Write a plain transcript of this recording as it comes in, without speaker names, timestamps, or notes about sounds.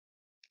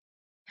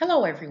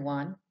Hello,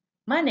 everyone.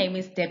 My name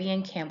is Debbie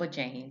Ann Campbell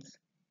James,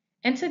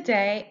 and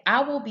today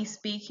I will be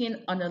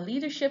speaking on the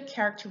leadership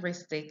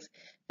characteristics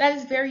that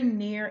is very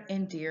near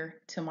and dear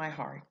to my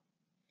heart.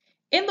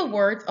 In the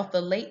words of the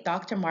late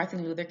Dr.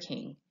 Martin Luther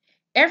King,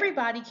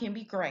 everybody can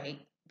be great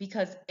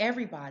because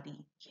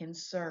everybody can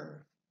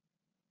serve.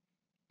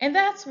 And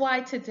that's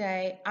why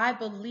today I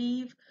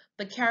believe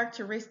the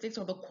characteristics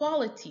or the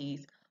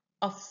qualities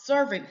of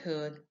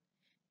servanthood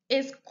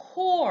is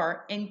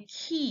core and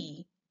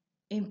key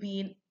in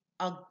being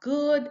a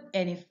good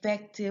and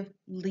effective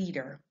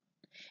leader.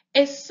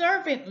 A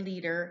servant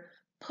leader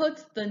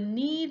puts the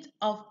needs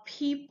of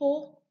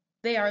people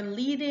they are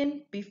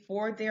leading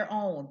before their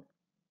own.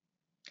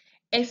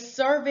 A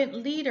servant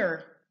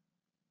leader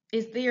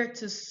is there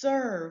to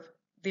serve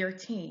their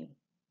team.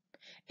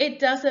 It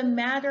doesn't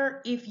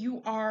matter if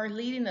you are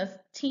leading a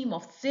team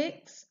of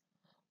six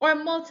or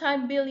a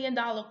multi-billion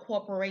dollar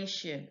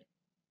corporation.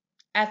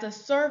 As a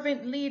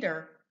servant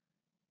leader,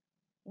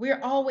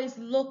 we're always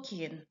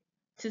looking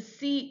to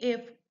see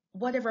if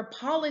whatever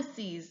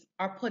policies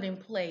are put in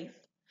place,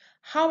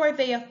 how are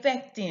they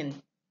affecting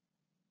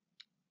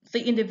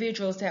the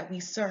individuals that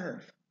we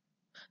serve?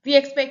 The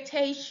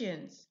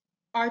expectations,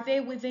 are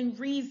they within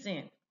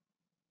reason?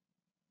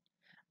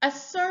 A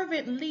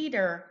servant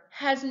leader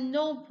has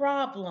no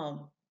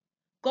problem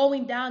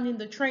going down in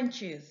the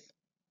trenches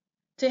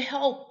to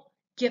help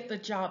get the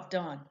job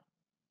done.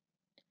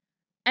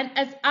 And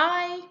as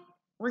I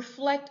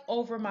reflect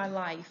over my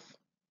life,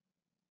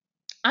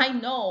 I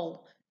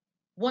know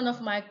one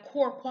of my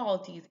core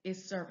qualities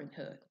is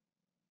servanthood.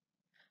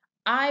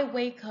 I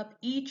wake up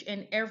each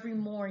and every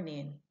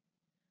morning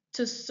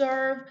to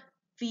serve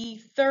the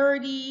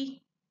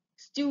 30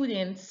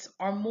 students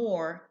or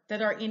more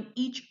that are in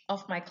each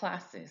of my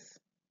classes.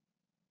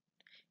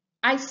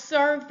 I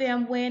serve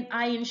them when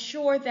I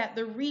ensure that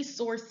the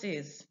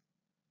resources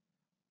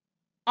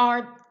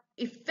are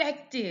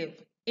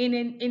effective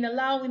in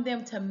allowing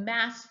them to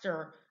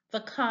master the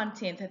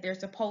content that they're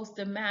supposed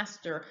to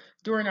master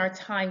during our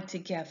time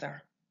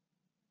together.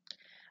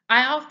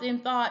 I often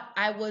thought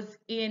I was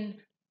in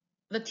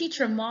the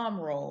teacher mom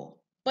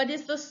role, but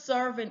it's the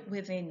servant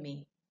within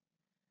me.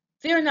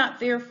 They're not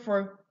there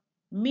for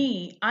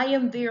me, I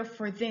am there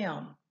for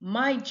them.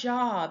 My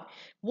job,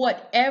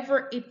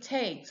 whatever it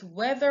takes,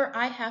 whether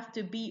I have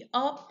to be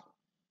up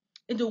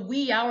in the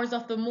wee hours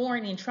of the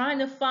morning trying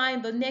to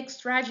find the next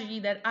strategy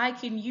that I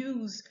can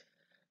use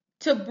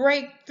to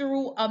break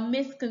through a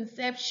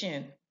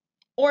misconception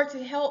or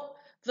to help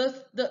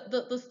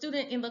the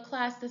student in the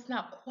class that's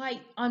not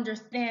quite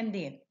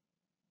understanding.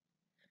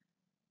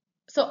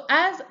 So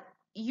as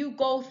you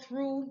go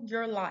through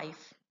your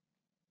life,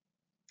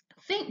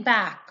 think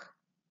back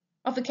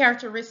of the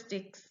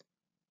characteristics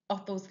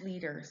of those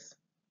leaders,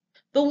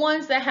 the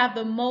ones that have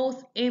the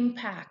most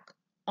impact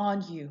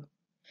on you.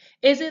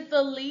 Is it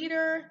the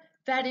leader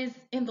that is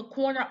in the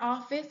corner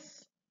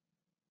office,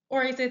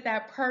 or is it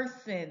that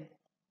person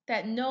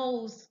that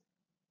knows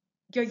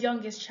your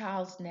youngest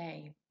child's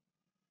name,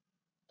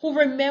 who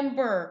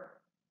remember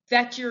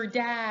that your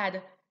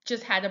dad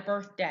just had a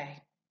birthday,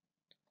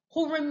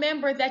 who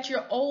remember that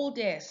your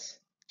oldest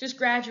just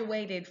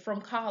graduated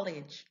from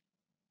college?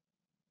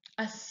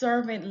 A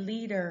servant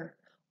leader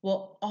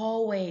will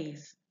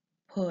always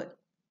put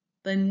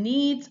the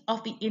needs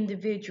of the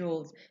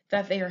individuals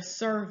that they are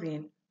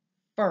serving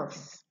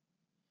first.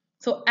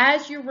 So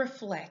as you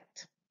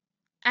reflect,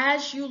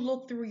 as you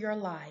look through your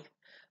life,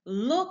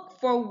 look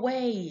for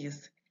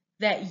ways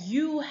that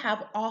you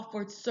have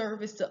offered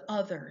service to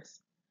others.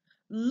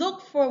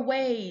 Look for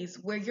ways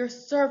where your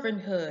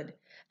servanthood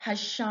has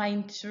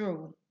shined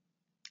through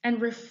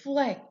and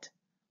reflect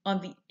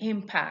on the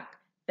impact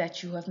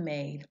that you have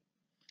made.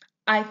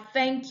 I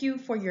thank you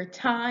for your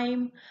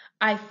time.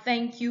 I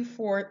thank you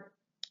for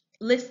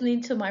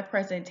listening to my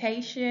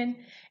presentation,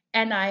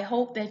 and I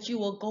hope that you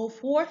will go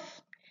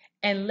forth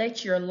and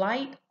let your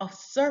light of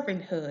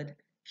servanthood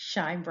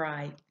shine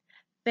bright.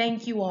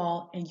 Thank you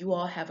all, and you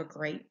all have a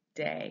great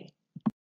day.